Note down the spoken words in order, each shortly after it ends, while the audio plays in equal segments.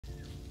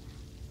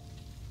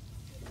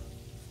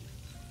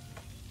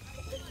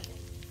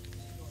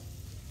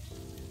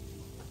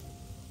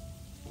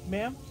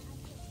Ma'am?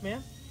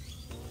 Ma'am?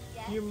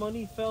 Yes? Your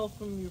money fell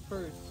from your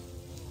purse.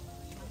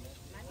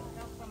 Money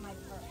fell from my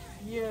purse.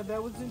 Yeah,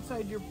 that was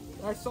inside your...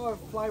 I saw it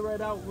fly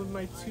right out with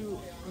my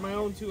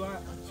own two eyes.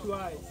 Wait a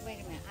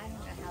minute, I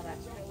don't know how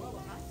that's really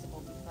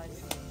possible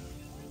because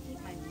I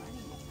keep my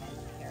money.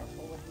 I'm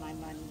careful with my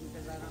money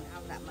because I don't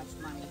have that much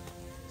money.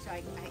 So I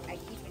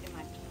keep it in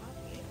my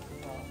pocket.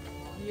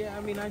 Yeah,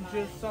 I mean, I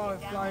just saw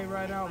it fly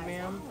right out,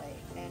 ma'am.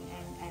 And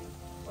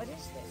what is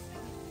this?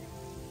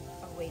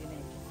 Oh, wait a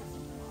minute, this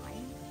isn't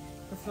mine?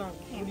 That's not...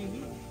 What do you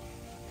mean?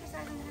 Because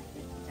I don't have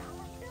 $50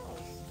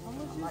 bills. How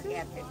much I'm is lucky I it?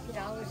 have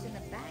 $50 in the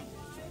bank.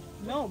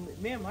 No,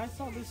 ma'am, I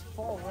saw this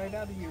fall right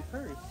out of your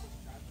purse.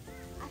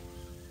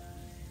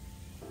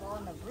 Fall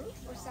on the roof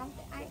or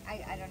something?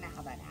 I don't know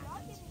how that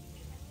happened.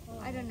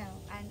 I don't know.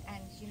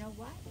 And you know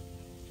what?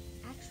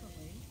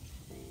 Actually,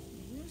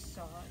 you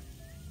saw it.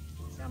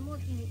 So I'm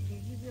looking at you.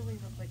 You really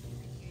look like you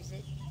could use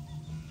it.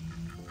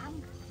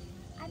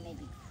 I may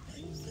be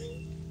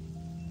crazy.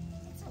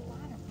 It's a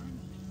lot of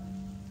money.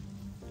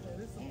 Yeah,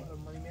 this is a lot of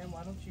money, ma'am.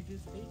 Why don't you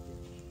just take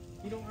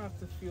it? You don't have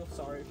to feel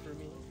sorry for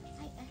me.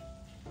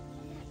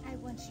 I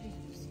want you to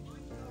use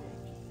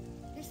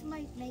it. This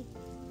might make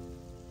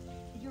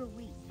your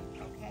week,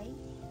 okay?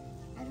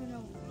 I don't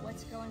know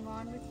what's going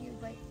on with you,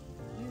 but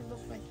you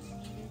look like you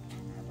need it,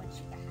 and I want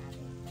you to have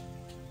it.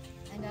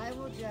 And I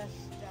will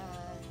just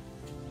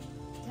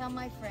tell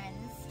my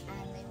friends,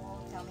 and they will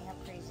all tell me how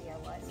crazy I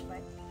was.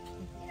 But,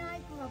 you know, I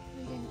grew up,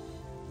 we didn't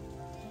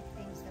take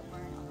things that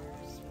weren't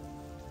ours.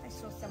 I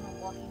saw someone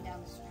walking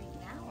down the street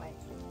now,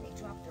 they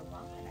dropped their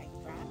wallet, I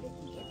grabbed it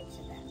and gave it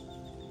to them.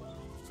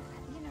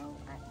 You know,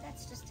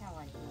 that's just how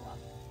I grew up.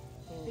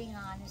 Being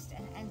honest,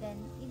 and then,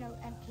 you know,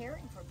 and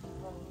caring for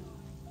people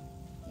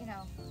who, you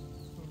know,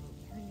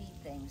 who need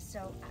things.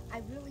 So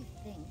I really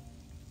think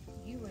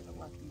you were the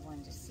lucky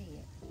one to see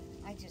it.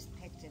 I just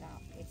picked it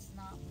up. It's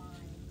not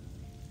mine.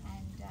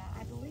 And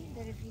I believe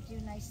that if you do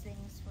nice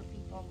things for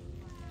people,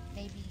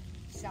 maybe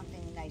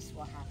something nice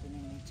will happen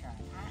in return.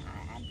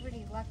 I'm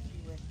pretty lucky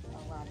with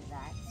a lot of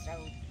that.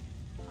 So,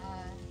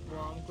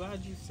 well, I'm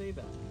glad you say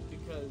that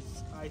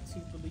because I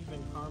too believe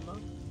in karma.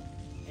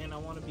 And I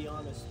want to be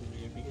honest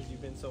with you because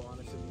you've been so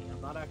honest with me.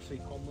 I'm not actually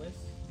homeless.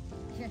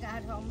 You're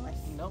not homeless?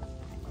 Nope.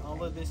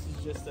 All of this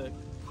is just a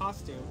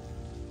costume.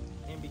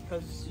 And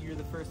because you're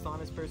the first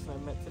honest person I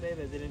met today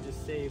that didn't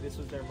just say this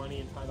was their money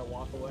and try to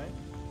walk away,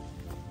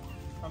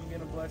 I'm going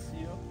to bless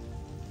you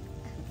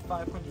with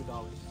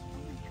 $500.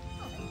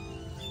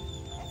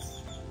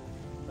 That's,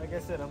 like I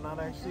said, I'm not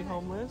actually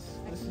homeless.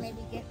 I can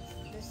maybe get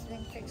this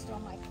thing fixed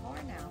on my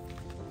car now.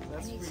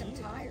 That's I need for some you.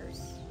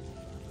 tires.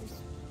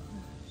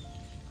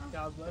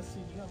 God bless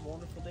you. You have a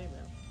wonderful day,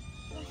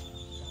 man.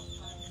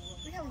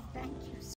 Really, thank you.